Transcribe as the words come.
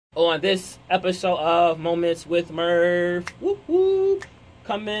On this episode of Moments with Merv, whoop whoop,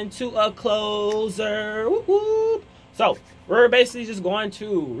 coming to a closer, whoop whoop. So we're basically just going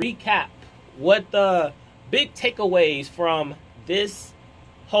to recap what the big takeaways from this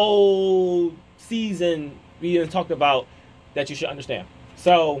whole season we even talked about that you should understand.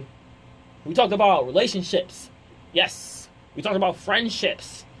 So we talked about relationships, yes. We talked about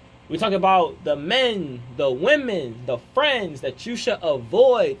friendships. We talked about the men, the women, the friends that you should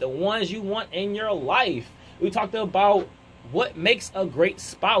avoid, the ones you want in your life. We talked about what makes a great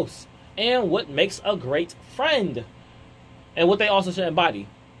spouse and what makes a great friend and what they also should embody.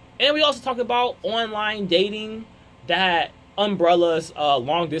 And we also talked about online dating that umbrellas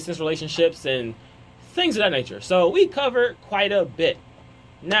long distance relationships and things of that nature. So we covered quite a bit.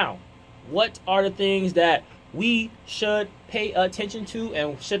 Now, what are the things that we should pay attention to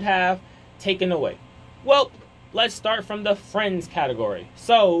and should have taken away? Well, let's start from the friends category.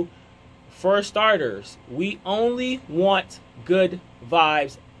 So, for starters, we only want good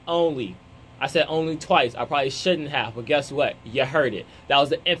vibes only. I said only twice. I probably shouldn't have, but guess what? You heard it. That was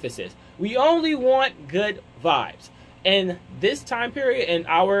the emphasis. We only want good vibes. In this time period, in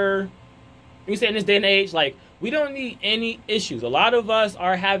this day and age, we don't need any issues. A lot of us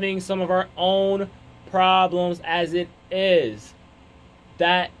are having some of our own problems as it is.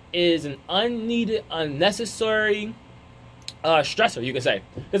 That is an unneeded, unnecessary stressor, you could say.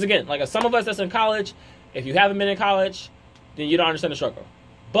 Because again, some of us that's in college, if you haven't been in college, then you don't understand the struggle.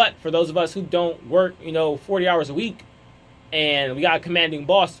 But for those of us who don't work, 40 hours a week, and we got a commanding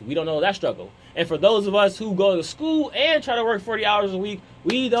boss, we don't know that struggle. And for those of us who go to school and try to work 40 hours a week,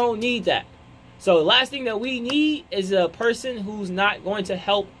 we don't need that. So the last thing that we need is a person who's not going to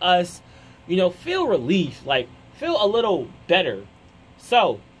help us feel relief, feel a little better.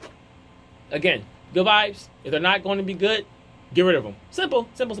 So, again, good vibes. If they're not going to be good, get rid of them. Simple.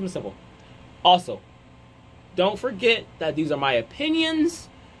 Also, don't forget that these are my opinions,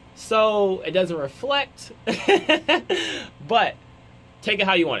 so it doesn't reflect. But take it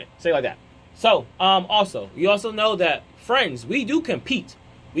how you want it. Say it like that. So, you also know that friends, we do compete.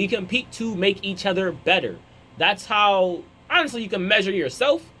 We compete to make each other better. That's how, honestly, you can measure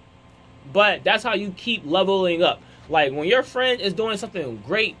yourself. But that's how you keep leveling up. When your friend is doing something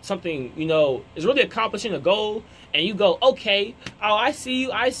great, something, is really accomplishing a goal, and you go, okay, I see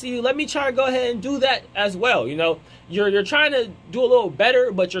you, let me try to go ahead and do that as well. You're trying to do a little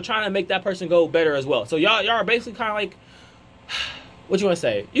better, but you're trying to make that person go better as well. So y'all are basically kind of like, what you want to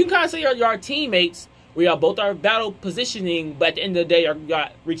say? You can kind of say you're teammates, where y'all both are battle positioning, but at the end of the day, you're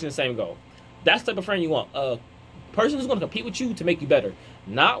reaching the same goal. That's the type of friend you want. A person who's going to compete with you to make you better.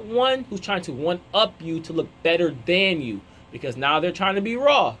 Not one who's trying to one-up you to look better than you. Because now they're trying to be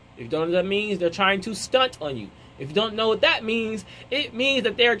raw. If you don't know what that means, they're trying to stunt on you. If you don't know what that means, it means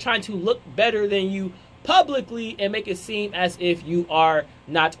that they're trying to look better than you publicly and make it seem as if you are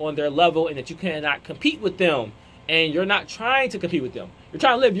not on their level and that you cannot compete with them. And you're not trying to compete with them. You're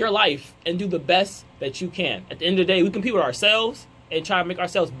trying to live your life and do the best that you can. At the end of the day, we compete with ourselves and try to make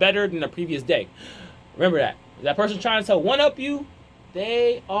ourselves better than the previous day. Remember that. If that person trying to one-up you,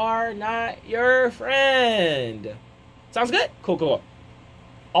 they are not your friend. Sounds good? Cool.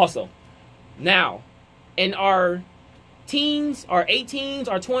 Also, now, in our teens, our 18s,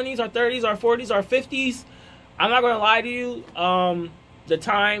 our 20s, our 30s, our 40s, our 50s, I'm not going to lie to you, the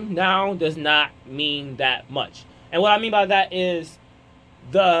time now does not mean that much. And what I mean by that is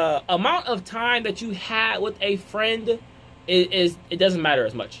the amount of time that you had with a friend it doesn't matter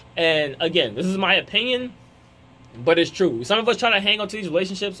as much. And again, this is my opinion, but it's true. Some of us try to hang on to these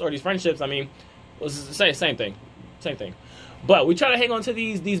relationships or these friendships. Let's say same thing. But we try to hang on to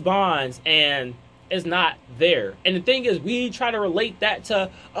these bonds, and it's not there. And the thing is, we try to relate that to,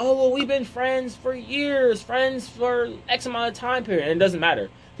 we've been friends for years, friends for X amount of time period, and it doesn't matter.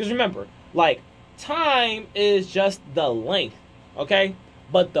 Because remember, time is just the length, okay?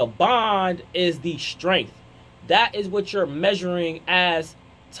 But the bond is the strength. That is what you're measuring as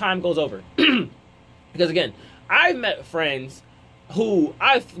time goes over. Because again, I've met friends who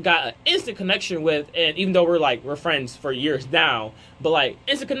I've got an instant connection with, and even though we're friends for years now, but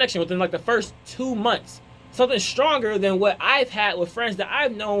instant connection within the first 2 months. Something stronger than what I've had with friends that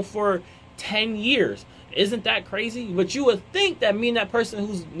I've known for 10 years. Isn't that crazy? But you would think that me and that person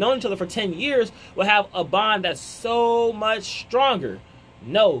who's known each other for 10 years would have a bond that's so much stronger.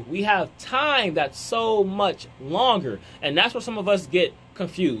 No, we have time that's so much longer. And that's where some of us get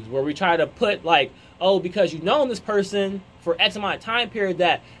confused, where we try to put because you've known this person for X amount of time period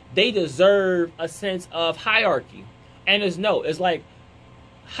that they deserve a sense of hierarchy. And it's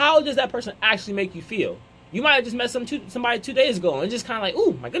how does that person actually make you feel? You might have just met somebody 2 days ago and just kind of like,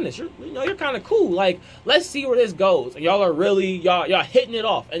 ooh, my goodness, you're kind of cool. Like, let's see where this goes. And y'all are really, y'all hitting it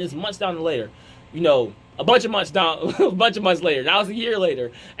off. And it's months down the later, a bunch of months later. Now it's a year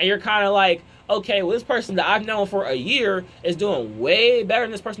later. And you're kind of like, okay, well, this person that I've known for a year is doing way better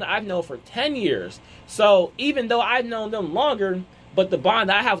than this person that I've known for 10 years. So even though I've known them longer, but the bond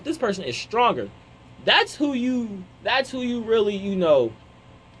that I have with this person is stronger. That's who you really,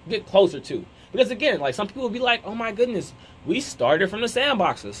 get closer to. Because again, like, some people will be like, oh my goodness, we started from the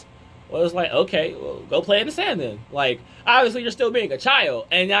sandboxes. Well, it's like, okay, well, go play in the sand then. Like, obviously you're still being a child.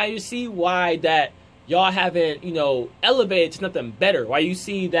 And now you see why that y'all haven't, elevated to nothing better. Why you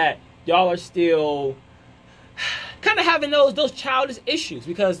see that y'all are still kind of having those childish issues.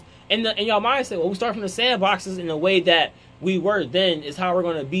 Because in your mindset, well, we start from the sandboxes in the way that we were then is how we're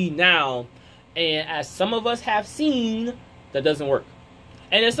going to be now. And as some of us have seen, that doesn't work.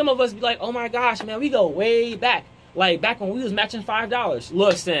 And then some of us be like, oh my gosh, man, we go way back. Like back when we was matching $5.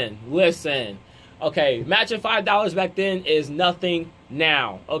 Listen. Okay, matching $5 back then is nothing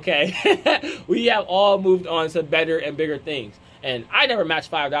now, okay? We have all moved on to better and bigger things. And I never matched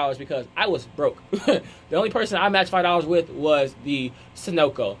 $5 because I was broke. The only person I matched $5 with was the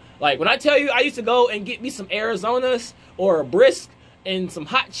Sunoco. Like, when I tell you I used to go and get me some Arizonas or a Brisk and some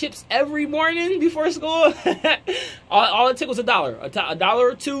hot chips every morning before school, all it took was $1, a dollar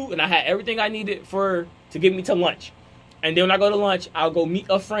or two, and I had everything I needed to get me to lunch. And then when I go to lunch, I'll go meet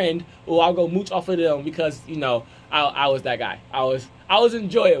a friend, or I'll go mooch off of them because I was that guy. I was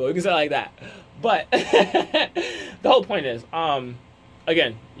enjoyable. You can say it like that. But the whole point is,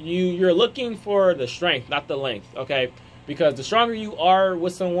 again, you're looking for the strength, not the length. Okay. Because the stronger you are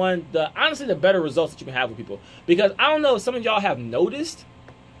with someone, honestly, the better results that you can have with people. Because I don't know if some of y'all have noticed,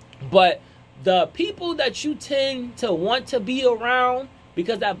 but the people that you tend to want to be around,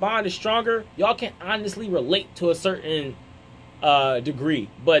 because that bond is stronger, y'all can honestly relate to a certain degree.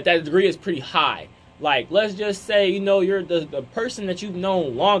 But that degree is pretty high. Like, let's just say, you're the person that you've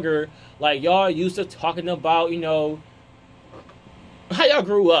known longer. Like, y'all used to talking about, how y'all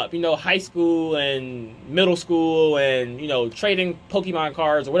grew up, high school and middle school and, trading Pokemon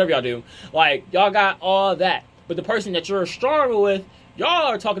cards or whatever y'all do. Like, y'all got all that. But the person that you're stronger with, y'all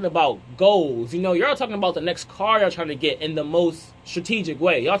are talking about goals. Y'all talking about the next car y'all trying to get in the most strategic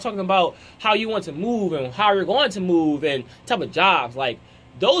way. Y'all talking about how you want to move and how you're going to move and type of jobs. Like,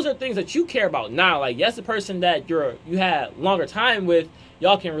 those are things that you care about now. Like, yes, the person that you had longer time with,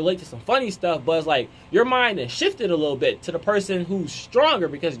 y'all can relate to some funny stuff, but it's like your mind has shifted a little bit to the person who's stronger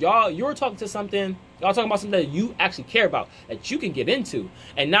because you're talking to something, y'all talking about something that you actually care about, that you can get into.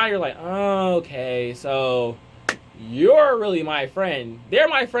 And now you're like, oh, okay, so you're really my friend. They're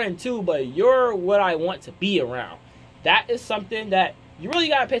my friend too, but you're what I want to be around. That is something that you really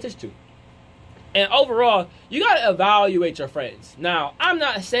got to pay attention to. And overall, you got to evaluate your friends. Now, I'm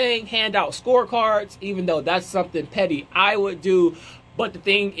not saying hand out scorecards, even though that's something petty I would do. But the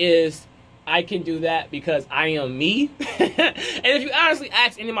thing is, I can do that because I am me. And if you honestly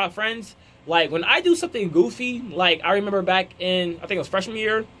ask any of my friends, like when I do something goofy, like I remember back in, I think it was freshman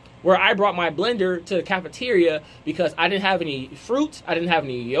year, where I brought my blender to the cafeteria because I didn't have any fruit, I didn't have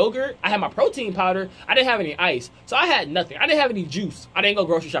any yogurt, I had my protein powder, I didn't have any ice. So I had nothing. I didn't have any juice. I didn't go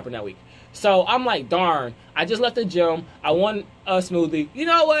grocery shopping that week. So I'm like, darn, I just left the gym. I want a smoothie. You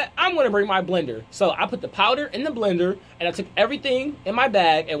know what? I'm going to bring my blender. So I put the powder in the blender, and I took everything in my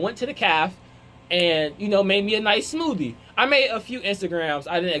bag and went to the caf and, made me a nice smoothie. I made a few Instagrams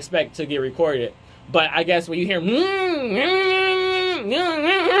I didn't expect to get recorded. But I guess when you hear, when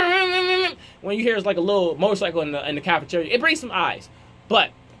you hear it's like a little motorcycle in the cafeteria, it brings some eyes.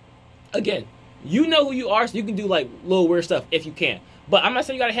 But, again, you know who you are, so you can do, like, little weird stuff if you can. But I'm not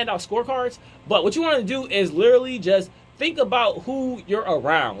saying you got to hand out scorecards. But what you want to do is literally just think about who you're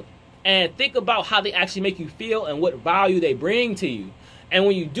around. And think about how they actually make you feel and what value they bring to you. And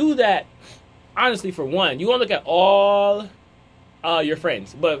when you do that, honestly, for one, you want to look at all your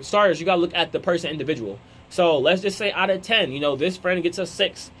friends. But starters, you got to look at the person individual. So let's just say out of 10, this friend gets a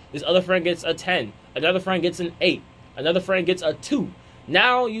 6. This other friend gets a 10. Another friend gets an 8. Another friend gets a 2.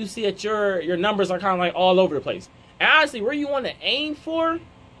 Now you see that your numbers are kind of like all over the place. And honestly, where you want to aim for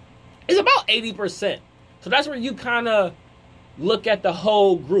is about 80%. So that's where you kind of look at the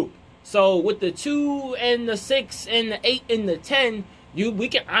whole group. So with the 2 and the 6 and the 8 and the 10, we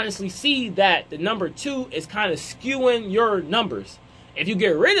can honestly see that the number 2 is kind of skewing your numbers. If you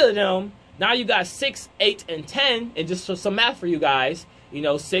get rid of them, now you got 6, 8, and 10. And just some math for you guys,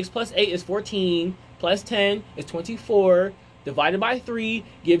 6 plus 8 is 14, plus 10 is 24. Divided by 3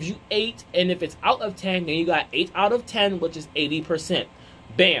 gives you 8. And if it's out of 10, then you got 8 out of 10, which is 80%.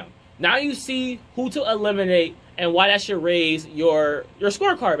 Bam. Now you see who to eliminate and why that should raise your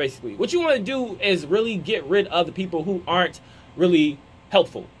scorecard, basically. What you want to do is really get rid of the people who aren't really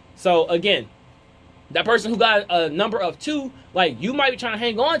helpful. So, again, that person who got a number of 2, like, you might be trying to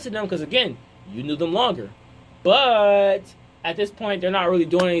hang on to them because, again, you knew them longer. But at this point, they're not really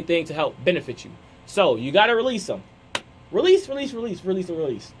doing anything to help benefit you. So, you got to release them. Release.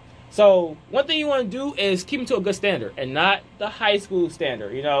 So, one thing you want to do is keep them to a good standard and not the high school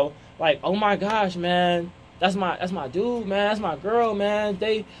standard, you know? Like, oh my gosh, man, that's my dude, man, that's my girl, man.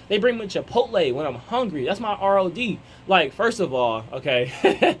 They bring me Chipotle when I'm hungry. That's my ROD. Like, first of all,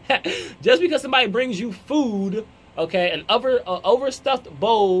 okay, just because somebody brings you food, okay, an overstuffed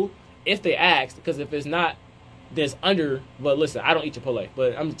bowl, if they ask, because if it's not, there's under, but listen, I don't eat Chipotle,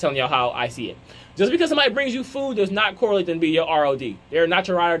 but I'm telling y'all how I see it. Just because somebody brings you food does not correlate to be your ROD. They're not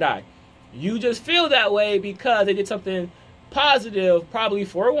your ride or die. You just feel that way because they did something positive, probably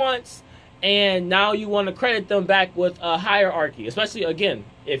for once, and now you want to credit them back with a hierarchy, especially, again,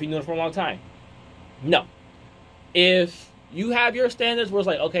 if you knew it for a long time. No. If you have your standards where it's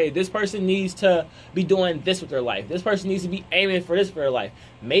like, okay, this person needs to be doing this with their life. This person needs to be aiming for this for their life.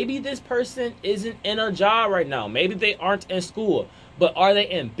 Maybe this person isn't in a job right now. Maybe they aren't in school. But are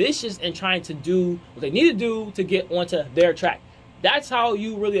they ambitious and trying to do what they need to do to get onto their track? That's how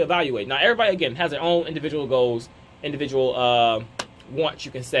you really evaluate. Now, everybody, again, has their own individual goals, individual wants,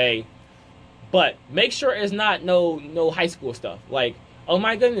 you can say. But make sure it's not no high school stuff. Like, oh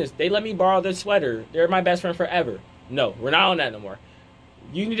my goodness, they let me borrow their sweater. They're my best friend forever. No, we're not on that no more.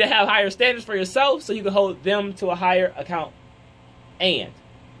 You need to have higher standards for yourself so you can hold them to a higher account. And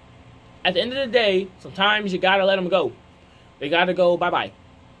at the end of the day, sometimes you got to let them go. They got to go bye-bye.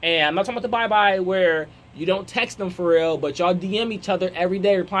 And I'm not talking about the bye-bye where you don't text them for real, but y'all DM each other every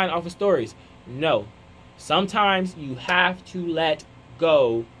day replying off of stories. No. Sometimes you have to let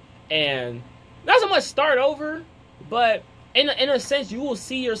go and not so much start over, but in a sense, you will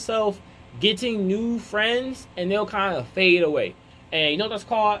see yourself getting new friends, and they'll kind of fade away. And you know what that's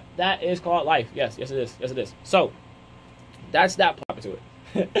called? That is called life. Yes, it is. So, that's that part to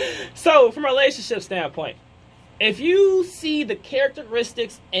it. So, from a relationship standpoint, if you see the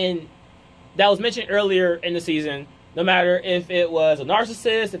characteristics that was mentioned earlier in the season, no matter if it was a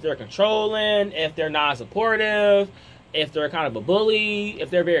narcissist, if they're controlling, if they're non-supportive, if they're kind of a bully, if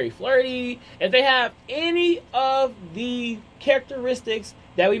they're very flirty, if they have any of the characteristics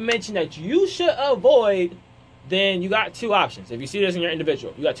that we mentioned that you should avoid, then you got 2 options. If you see this in your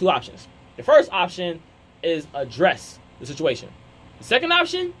individual, you got 2 options. The first option is address the situation. The second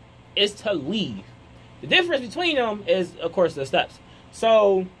option is to leave. The difference between them is, of course, the steps.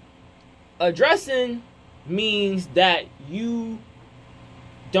 So, addressing means that you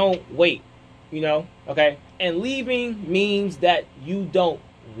don't wait, you know, okay? And leaving means that you don't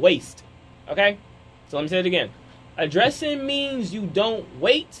waste, okay? So let me say it again. Addressing means you don't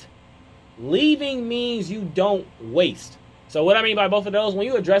wait. Leaving means you don't waste. So what I mean by both of those, when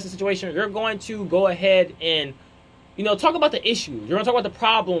you address the situation, you're going to go ahead and, you know, talk about the issues. You're going to talk about the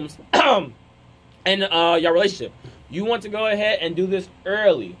problems in your relationship. You want to go ahead and do this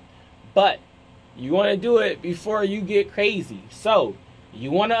early, but you want to do it before you get crazy. So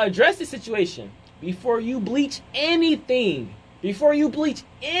you want to address the situation before you bleach anything.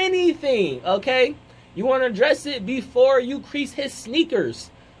 Okay? You want to address it before you crease his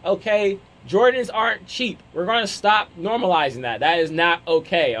sneakers. Okay? Jordans aren't cheap. We're going to stop normalizing that. That is not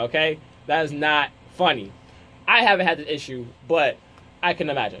okay, okay? That is not funny. I haven't had this issue, but I can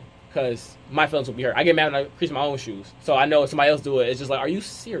imagine, because my feelings will be hurt. I get mad when I crease my own shoes. So I know if somebody else do it, it's just like, are you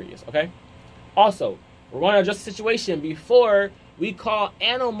serious, okay? Also, we're going to address the situation before we call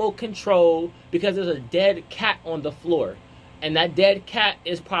animal control because there's a dead cat on the floor. And that dead cat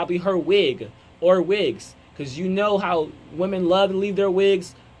is probably her wig or wigs. Because you know how women love to leave their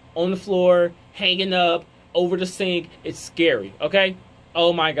wigs on the floor, hanging up, over the sink. It's scary, okay?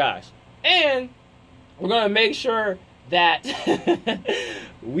 Oh my gosh. And we're going to make sure that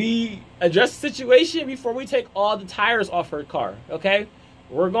we address the situation before we take all the tires off her car, okay?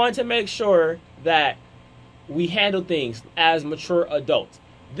 We're going to make sure that we handle things as mature adults.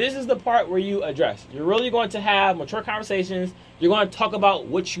 This is the part where you address. You're really going to have mature conversations. You're going to talk about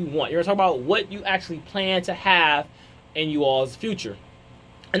what you want. You're going to talk about what you actually plan to have in you all's future.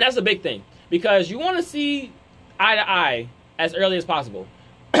 And that's a big thing, because you want to see eye to eye as early as possible,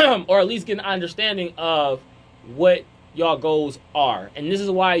 or at least get an understanding of what y'all goals are. And this is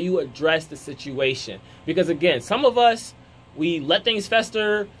why you address the situation. Because again, some of us, we let things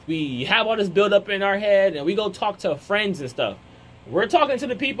fester, we have all this build up in our head, and we go talk to friends and stuff. We're talking to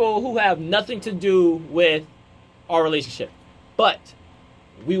the people who have nothing to do with our relationship. But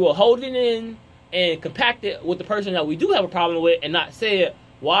we will hold it in and compact it with the person that we do have a problem with and not say it.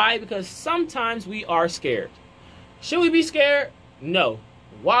 Why? Because sometimes we are scared. Should we be scared? No.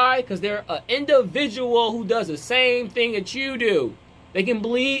 Why? Because they're an individual who does the same thing that you do. They can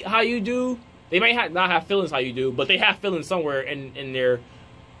bleed how you do. They might not have feelings how you do, but they have feelings somewhere in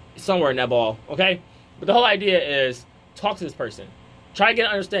that ball, okay? But the whole idea is talk to this person. Try to get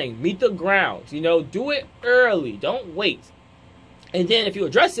an understanding. Meet the grounds. Do it early. Don't wait. And then if you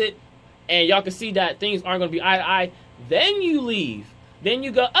address it and y'all can see that things aren't going to be eye to eye, then you leave. Then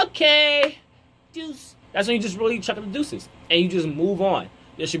you go, okay, deuce. That's when you just really chuck the deuces. And you just move on.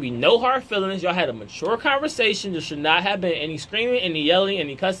 There should be no hard feelings. Y'all had a mature conversation. There should not have been any screaming, any yelling,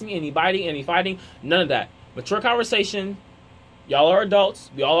 any cussing, any biting, any fighting. None of that. Mature conversation. Y'all are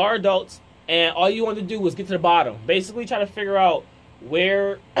adults. We all are adults. And all you want to do was get to the bottom. Basically try to figure out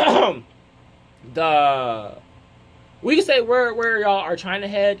where we can say where y'all are trying to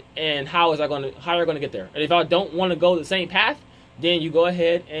head and how you're going to get there. And if y'all don't want to go the same path, then you go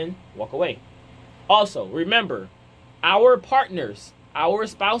ahead and walk away. Also, remember, our partners, our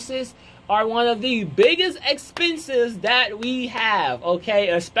spouses are one of the biggest expenses that we have, okay?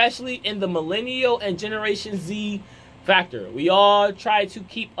 Especially in the millennial and Generation Z factor. We all try to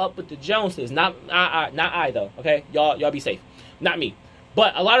keep up with the Joneses. Not I though, okay? Y'all be safe. Not me.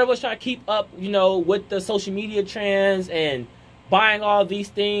 But a lot of us try to keep up, with the social media trends and buying all these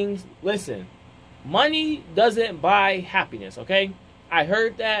things. Listen, money doesn't buy happiness, okay? I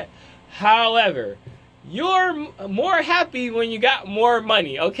heard that. However, you're more happy when you got more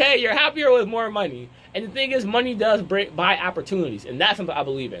money, okay? You're happier with more money. And the thing is, money does buy opportunities, and that's something I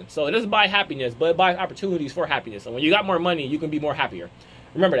believe in. So it doesn't buy happiness, but it buys opportunities for happiness. So when you got more money, you can be more happier.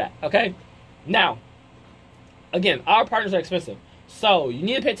 Remember that, okay? Now, again, our partners are expensive. So you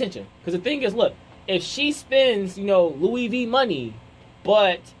need to pay attention. Because the thing is, look, if she spends, Louis V money,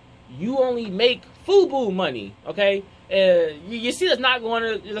 but you only make FUBU money, okay? You see that's not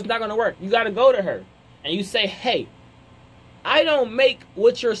going to work. You got to go to her and you say, hey, I don't make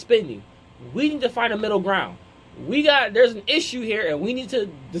what you're spending. We need to find a middle ground. There's an issue here and we need to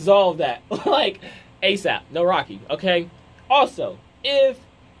dissolve that like ASAP. No Rocky, okay? Also, if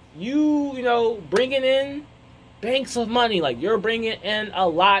you bringing in banks of money, like you're bringing in a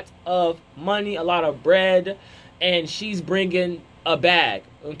lot of money, a lot of bread, and she's bringing a bag,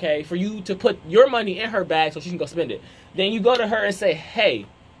 okay, for you to put your money in her bag so she can go spend it. Then you go to her and say, hey,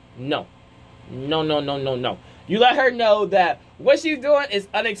 no. You let her know that what she's doing is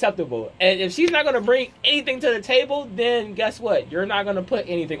unacceptable. And if she's not going to bring anything to the table, then guess what? You're not going to put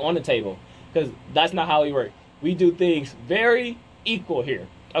anything on the table. Because that's not how we work. We do things very equal here,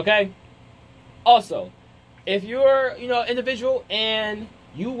 okay? Also, if you're, individual and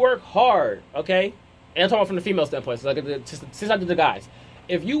you work hard, okay? And I'm talking from the female standpoint, so since I did the guys.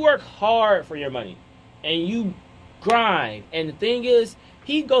 If you work hard for your money and you grind, and the thing is,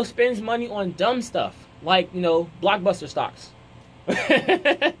 he goes spends money on dumb stuff like, blockbuster stocks.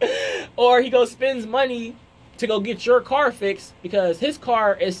 Or he goes spends money to go get your car fixed because his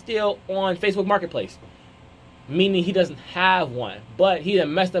car is still on Facebook Marketplace. Meaning he doesn't have one. But he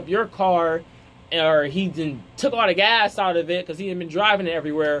done messed up your car, or he done took all the gas out of it because he had been driving it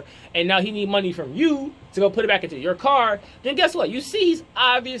everywhere, and now he need money from you to go put it back into your car. Then guess what? You see he's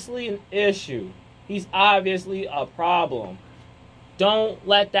obviously an issue. He's obviously a problem. Don't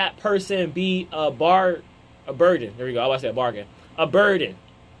let that person be a burden. There we go. I was about to say a bargain. A burden.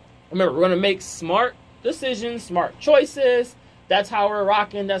 Remember, we're going to make smart decisions, smart choices. That's how we're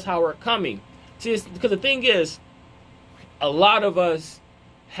rocking. That's how we're coming. See, because the thing is, a lot of us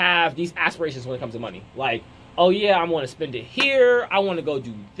have these aspirations when it comes to money. Like, oh yeah, I want to spend it here. I want to go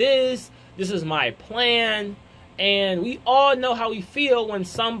do this. This is my plan. And we all know how we feel when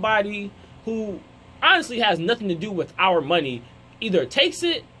somebody who honestly has nothing to do with our money either takes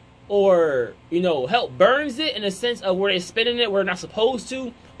it or, help burns it in a sense of where they're spending it where they're not supposed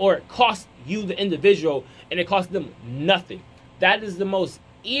to, or it costs you, the individual, and it costs them nothing. That is the most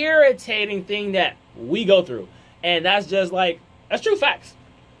irritating thing that we go through. And that's just that's true facts.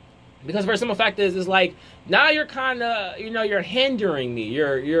 Because for simple fact is like, now you're kind of, you're hindering me.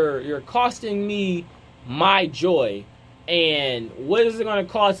 You're costing me my joy. And what is it going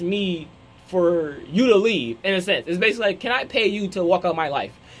to cost me for you to leave, in a sense? It's basically like, can I pay you to walk out my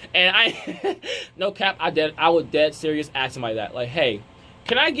life? And no cap, I would dead serious ask somebody that. Like, hey,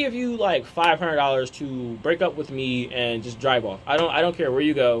 can I give you like $500 to break up with me and just drive off? I don't care where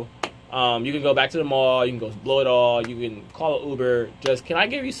you go. You can go back to the mall. You can go blow it all. You can call an Uber. Just, can I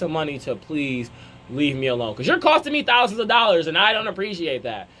give you some money to please leave me alone? Because you're costing me thousands of dollars, and I don't appreciate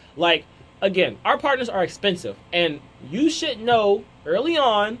that. Like, again, our partners are expensive, and you should know early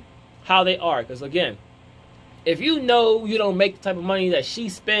on how they are. Because again, if you know you don't make the type of money that she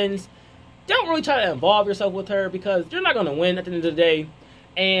spends, don't really try to involve yourself with her, because you're not going to win at the end of the day.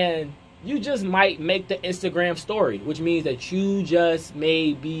 And you just might make the Instagram story, which means that you just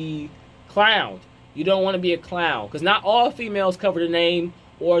may be clowned. You don't want to be a clown, because not all females cover the name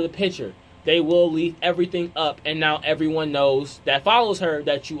or the picture. They will leave everything up, and now everyone knows that follows her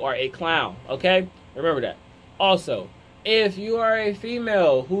that you are a clown, okay? Remember that. Also, if you are a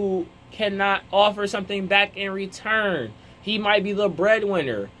female who cannot offer something back in return, he might be the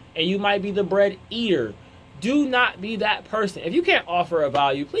breadwinner, and you might be the bread eater. Do not be that person. If you can't offer a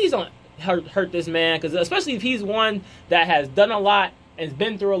value, please don't hurt this man, because especially if he's one that has done a lot and has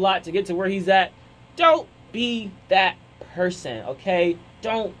been through a lot to get to where he's at, don't be that person, okay?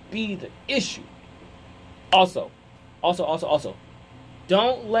 Don't be the issue. Also,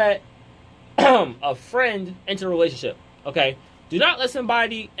 don't let a friend enter a relationship, okay? Do not let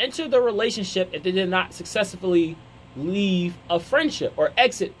somebody enter the relationship if they did not successfully leave a friendship or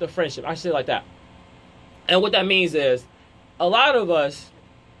exit the friendship. I should say it like that. And what that means is, a lot of us,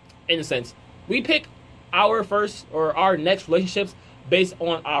 in a sense, we pick our first or our next relationships based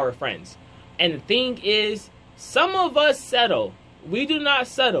on our friends. And the thing is, some of us settle. We do not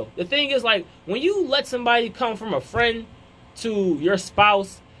settle. The thing is, like, when you let somebody come from a friend to your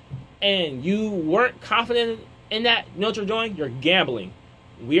spouse and you weren't confident in that, you know what you're doing? You're gambling.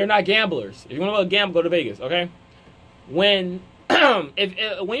 We are not gamblers. If you want to gamble, go to Vegas, okay? When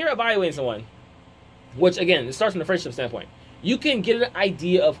when you're evaluating someone, which, again, it starts from the friendship standpoint, you can get an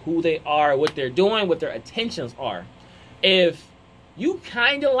idea of who they are, what they're doing, what their intentions are. If you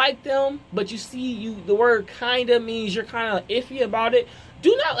kind of like them, but you see the word kind of means you're kind of iffy about it,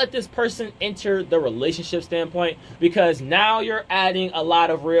 do not let this person enter the relationship standpoint, because now you're adding a lot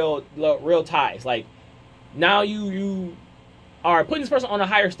of real ties. Like, now you are putting this person on a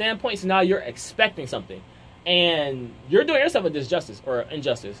higher standpoint, so now you're expecting something. And you're doing yourself a disjustice or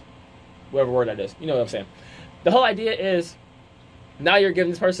injustice, whatever word that is. You know what I'm saying? The whole idea is, now you're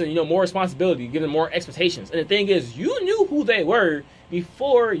giving this person, more responsibility, giving them more expectations. And the thing is, you knew who they were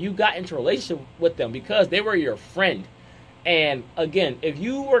before you got into a relationship with them, because they were your friend. And again, if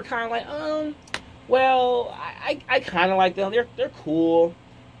you were kind of like, well, I kind of like them. They're cool.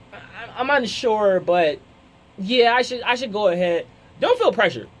 I'm unsure, but yeah, I should go ahead. Don't feel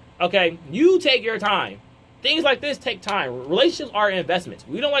pressure, okay? You take your time. Things like this take time. Relationships are investments.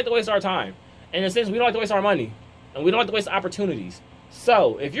 We don't like to waste our time. In a sense, we don't like to waste our money. And we don't like to waste opportunities.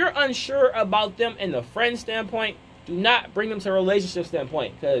 So, if you're unsure about them in the friend standpoint, do not bring them to a relationship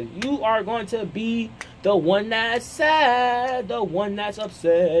standpoint, because you are going to be the one that's sad, the one that's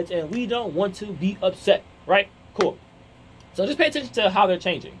upset, and we don't want to be upset, right? Cool. So just pay attention to how they're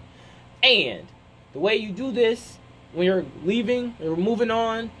changing. And the way you do this, when you're leaving, you're moving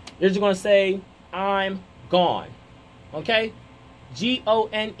on, you're just going to say, I'm gone. Okay?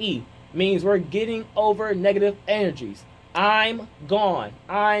 Gone means we're getting over negative energies. I'm gone.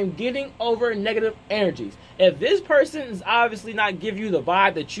 I'm getting over negative energies. If this person is obviously not giving you the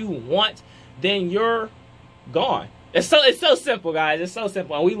vibe that you want, then you're gone. It's so simple, guys. It's so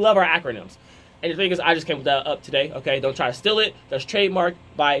simple. And we love our acronyms. And the thing is, I just came with that up today. Okay, don't try to steal it. That's trademarked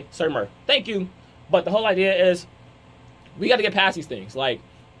by Sir Murph. Thank you. But the whole idea is, we got to get past these things. Like,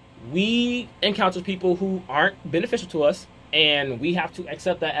 we encounter people who aren't beneficial to us, and we have to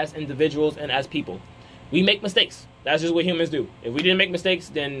accept that as individuals and as people. We make mistakes. That's just what humans do. If we didn't make mistakes,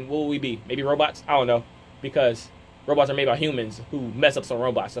 then what would we be? Maybe robots? I don't know. Because robots are made by humans who mess up some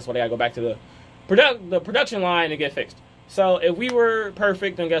robots. That's why they got to go back to the production line and get fixed. So if we were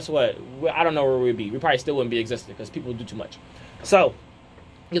perfect, then guess what? I don't know where we'd be. We probably still wouldn't be existing, because people do too much. So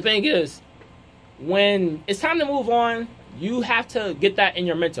the thing is, when it's time to move on, you have to get that in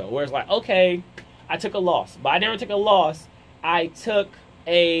your mental, where it's like, okay, I took a loss. But I never took a loss. I took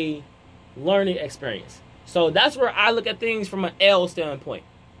a learning experience. So that's where I look at things from an L standpoint.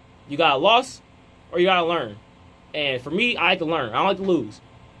 You got a loss, or you got to learn. And for me, I like to learn. I don't like to lose.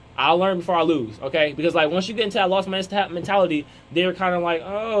 I'll learn before I lose, okay? Because, like, once you get into that lost mentality, they're kind of like,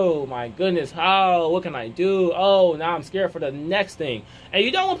 oh, my goodness, what can I do? Oh, now I'm scared for the next thing. And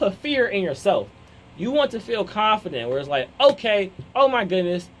you don't want to put fear in yourself. You want to feel confident, where it's like, okay, oh, my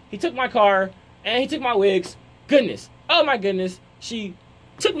goodness, he took my car, and he took my wigs. Goodness, oh, my goodness, she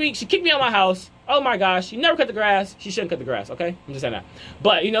kicked me out of my house. Oh, my gosh, she never cut the grass. She shouldn't cut the grass, okay? I'm just saying that.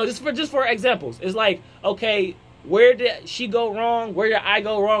 But, just for examples, it's like, okay, where did she go wrong? Where did I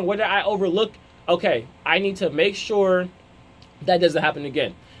go wrong? Where did I overlook? Okay, I need to make sure that doesn't happen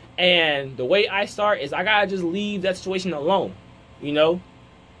again. And the way I start is I got to just leave that situation alone,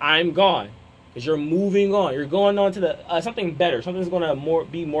 I'm gone. Because you're moving on. You're going on to the something better. Something's going to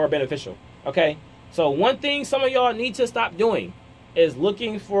be more beneficial. Okay? So one thing some of y'all need to stop doing is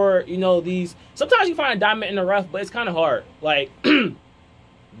looking for, these. Sometimes you find a diamond in the rough, but it's kind of hard. Like, you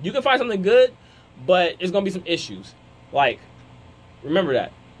can find something good, but it's going to be some issues. Like, remember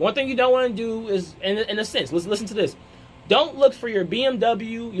that. One thing you don't want to do is, in a sense, listen to this. Don't look for your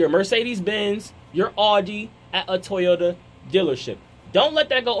BMW, your Mercedes-Benz, your Audi at a Toyota dealership. Don't let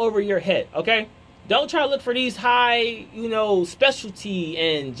that go over your head, okay? Don't try to look for these high, specialty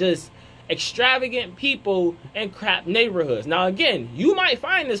and just extravagant people in crap neighborhoods. Now, again, you might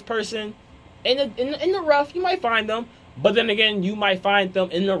find this person in the rough. You might find them. But then again, you might find them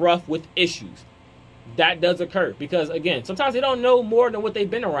in the rough with issues. That does occur. Because, again, sometimes they don't know more than what they've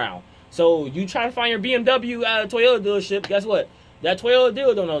been around. So you try to find your BMW at a Toyota dealership, guess what? That Toyota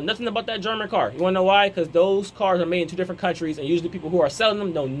dealer don't know nothing about that German car. You want to know why? Because those cars are made in 2 different countries, and usually people who are selling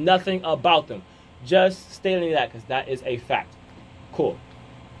them know nothing about them. Just stating that, because that is a fact. Cool.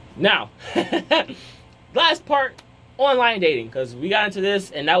 Now, last part, online dating, because we got into this,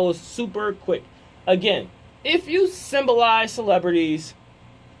 and that was super quick. Again, if you symbolize celebrities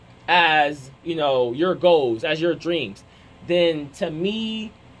as, your goals, as your dreams, then to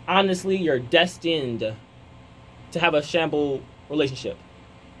me, honestly, you're destined to have a shamble relationship.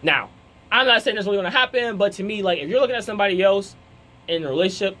 Now, I'm not saying that's really going to happen, but to me, like, if you're looking at somebody else in a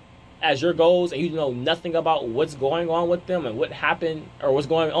relationship as your goals and you know nothing about what's going on with them and what happened or what's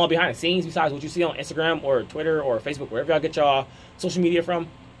going on behind the scenes besides what you see on Instagram or Twitter or Facebook, wherever y'all get y'all social media from,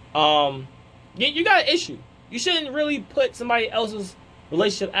 you got an issue. You shouldn't really put somebody else's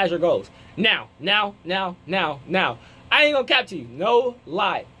relationship as your goals. Now, I ain't gonna cap to you, no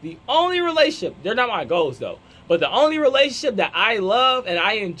lie. The only relationship, they're not my goals though, but the only relationship that I love and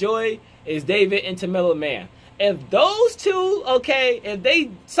I enjoy is David and Tamila Mann. If those two, okay, if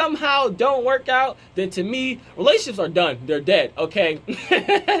they somehow don't work out, then to me, relationships are done. They're dead, okay?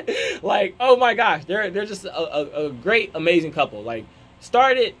 Like, oh my gosh, they're just a great, amazing couple. Like,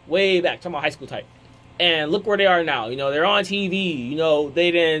 started way back, talking about high school type. And look where they are now. They're on TV. They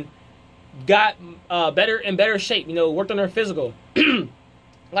then got better and better shape. Worked on their physical.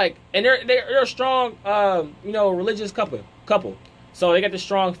 Like, and they're a strong, religious couple. So they got the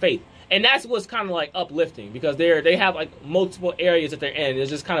strong faith. And that's what's kind of like uplifting because they have like multiple areas that they're in. It's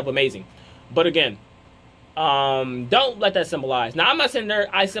just kind of amazing. But again, don't let that symbolize. Now, I'm not saying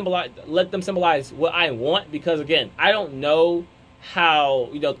let them symbolize what I want because again, I don't know how,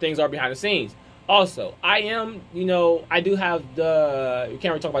 things are behind the scenes. Also, I am, I do have you can't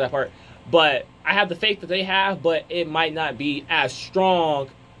really talk about that part, but I have the faith that they have, but it might not be as strong,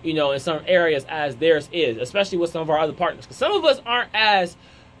 in some areas as theirs is, especially with some of our other partners. Because some of us aren't as,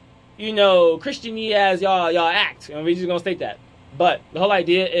 Christian-y as y'all act. And we're just going to state that. But the whole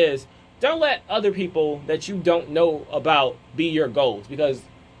idea is don't let other people that you don't know about be your goals. Because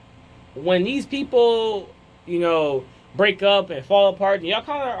when these people, break up and fall apart, and y'all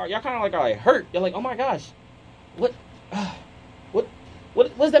kind of are hurt. You're like, oh my gosh, what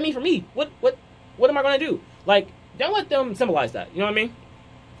does that mean for me? What am I going to do? Like, don't let them symbolize that. You know what I mean?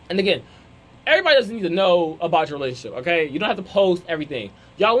 And again, everybody doesn't need to know about your relationship, okay? You don't have to post everything.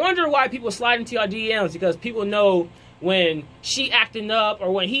 Y'all wonder why people slide into your DMs because people know when she acting up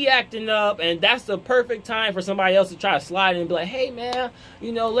or when he acting up, and that's the perfect time for somebody else to try to slide in and be like, hey, man,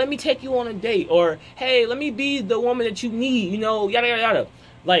 let me take you on a date, or hey, let me be the woman that you need, yada, yada, yada.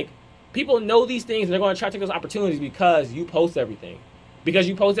 Like, people know these things, and they're going to try to take those opportunities because you post everything. Because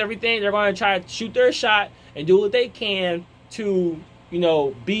you post everything, they're going to try to shoot their shot and do what they can to,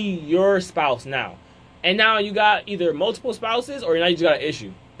 be your spouse now. And now you got either multiple spouses or now you just got an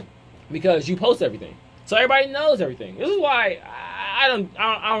issue because you post everything. So everybody knows everything. This is why I don't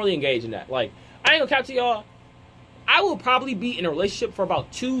really engage in that. Like, I ain't gonna cap to y'all. I will probably be in a relationship for about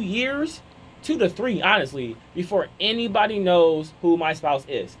 2 years, 2 to 3, honestly, before anybody knows who my spouse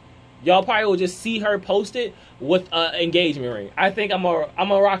is. Y'all probably will just see her post it with an engagement ring. I think I'm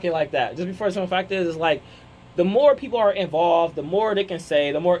a rock it like that. Just before some fact is, it's like, the more people are involved, the more they can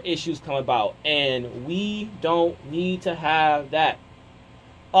say, the more issues come about. And we don't need to have that.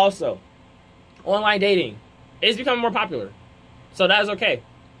 Also, online dating is becoming more popular. So that is okay.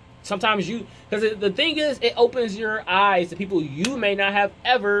 Sometimes because the thing is, it opens your eyes to people you may not have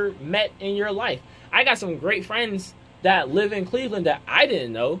ever met in your life. I got some great friends that live in Cleveland that I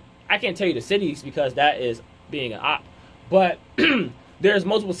didn't know. I can't tell you the cities because that is being an op. But there's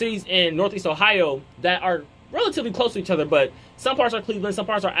multiple cities in Northeast Ohio that are relatively close to each other, but some parts are Cleveland, some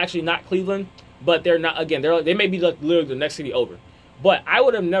parts are actually not Cleveland, but they're not, again, they may be like literally the next city over. But I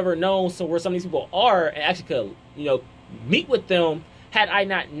would have never known where some of these people are and actually could, meet with them had I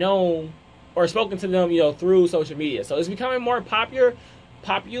not known or spoken to them, through social media. So it's becoming more popular.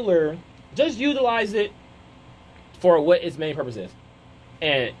 Just utilize it for what its main purpose is,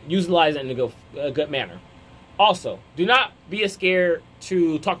 and utilize it in a good manner. Also, do not be scared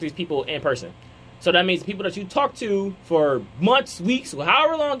to talk to these people in person. So that means people that you talk to for months, weeks,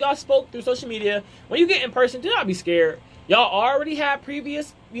 however long y'all spoke through social media, when you get in person, do not be scared. Y'all already have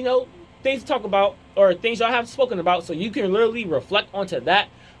previous, things to talk about, or things y'all have spoken about, so you can literally reflect onto that.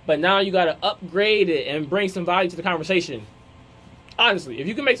 But now you got to upgrade it and bring some value to the conversation. Honestly, if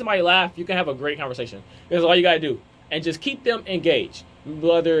you can make somebody laugh, you can have a great conversation. That's all you got to do. And just keep them engaged.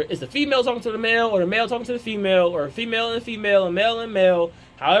 Whether it's the female talking to the male, or the male talking to the female, or a female and female, and male,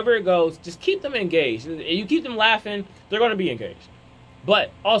 however it goes, just keep them engaged. And you keep them laughing, they're going to be engaged.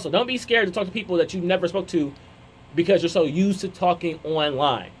 But also, don't be scared to talk to people that you never spoke to because you're so used to talking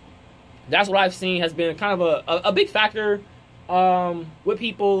online. That's what I've seen has been kind of a big factor with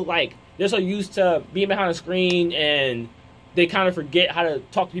people. Like, they're so used to being behind a screen, and they kind of forget how to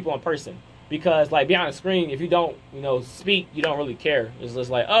talk to people in person. Because, like, behind a screen, if you don't, speak, you don't really care. It's just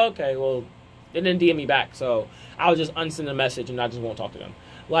like, oh, okay, well, they didn't DM me back, so I'll just unsend a message and I just won't talk to them.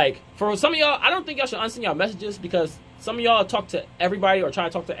 Like, for some of y'all, I don't think y'all should unsend y'all messages, because some of y'all talk to everybody or try to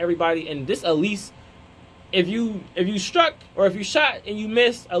talk to everybody, and this, at least, if you struck or if you shot and you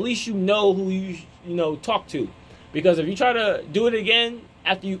missed, at least you know who you talk to. Because if you try to do it again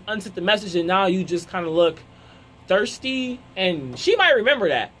after you unsent the message and now you just kind of look thirsty, and she might remember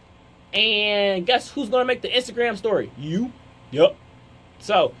that. And guess who's going to make the Instagram story? You. Yep.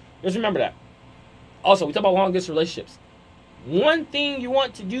 So, just remember that. Also, we talk about long distance relationships. One thing you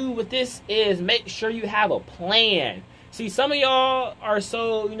want to do with this is make sure you have a plan. See, some of y'all are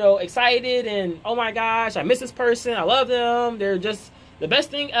so, excited and, oh my gosh, I miss this person, I love them, they're just the best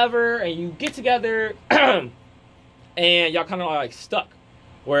thing ever, and you get together and y'all kind of are like stuck.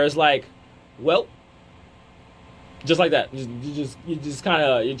 Whereas, like, well, just like that, you're just kind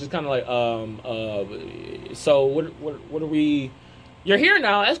of like, so what are we? You're here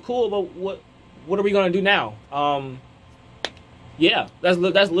now. That's cool, but what are we gonna do now? Yeah, that's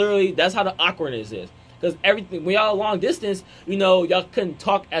how the awkwardness is. Because everything, when y'all long distance, y'all couldn't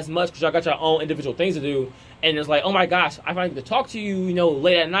talk as much because y'all got your own individual things to do. And it's like, oh my gosh, I finally get to talk to you,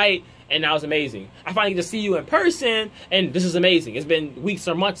 late at night, and that was amazing. I finally get to see you in person, and this is amazing. It's been weeks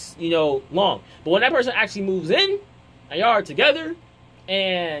or months, long. But when that person actually moves in, and y'all are together,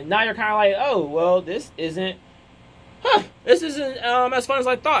 and now you're kind of like, oh, well, this isn't as fun as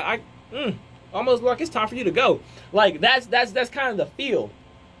I thought. Almost like it's time for you to go. Like, that's kind of the feel.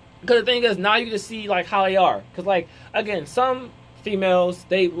 Because the thing is, now you can see, like, how they are. Because, like, again, some females,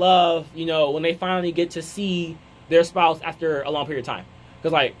 they love, when they finally get to see their spouse after a long period of time.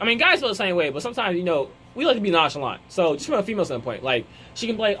 Because, like, I mean, guys feel the same way, but sometimes, we like to be nonchalant. So, just from a female standpoint, like, she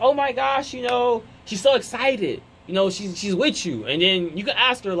can be like, oh my gosh, she's so excited. She's with you. And then you can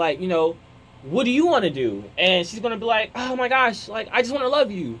ask her, like, what do you want to do? And she's going to be like, oh my gosh, like, I just want to love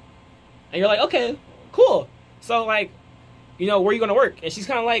you. And you're like, okay, cool. So, like, where are you going to work? And she's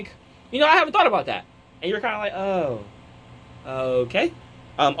kind of like, I haven't thought about that. And you're kind of like, oh, okay.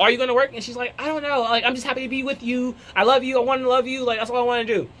 Are you going to work? And she's like, I don't know. Like, I'm just happy to be with you. I love you. I want to love you. Like, that's all I want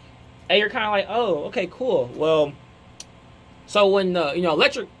to do. And you're kind of like, oh, okay, cool. Well, so when the,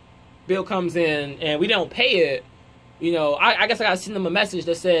 electric bill comes in and we don't pay it, I guess I got to send them a message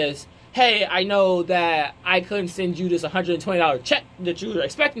that says, hey, I know that I couldn't send you this $120 check that you were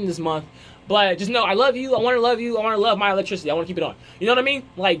expecting this month, but just know I love you, I want to love you, I want to love my electricity, I want to keep it on. You know what I mean?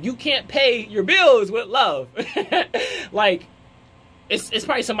 Like, you can't pay your bills with love. Like, it's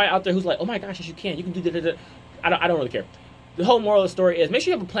probably somebody out there who's like, oh my gosh, yes you can do that. I don't really care. The whole moral of the story is make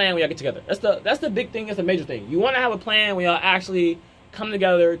sure you have a plan when y'all get together. That's the big thing, that's the major thing. You want to have a plan when y'all actually come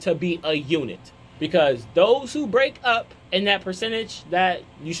together to be a unit. Because those who break up in that percentage that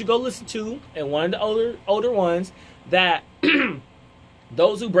you should go listen to, and one of the older ones, that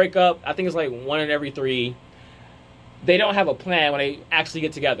those who break up, I think it's like 1 in every 3, they don't have a plan when they actually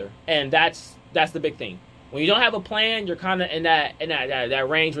get together. And that's the big thing. When you don't have a plan, you're kind of in that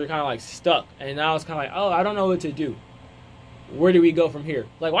range where you're kind of like stuck. And now it's kind of like, oh, I don't know what to do. Where do we go from here?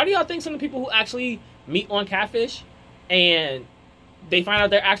 Like, why do y'all think some of the people who actually meet on Catfish and they find out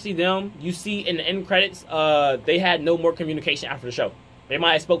they're actually them, you see in the end credits, they had no more communication after the show. They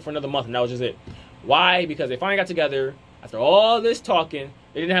might have spoke for another month and that was just it. Why? Because they finally got together. After all this talking,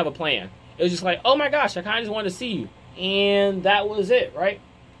 they didn't have a plan. It was just like, oh my gosh, I kind of just wanted to see you. And that was it, right?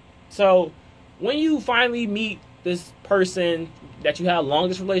 So, when you finally meet this person that you have a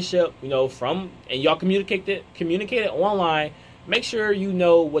longest relationship, from, and y'all communicated online, make sure you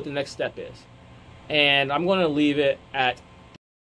know what the next step is. And I'm going to leave it at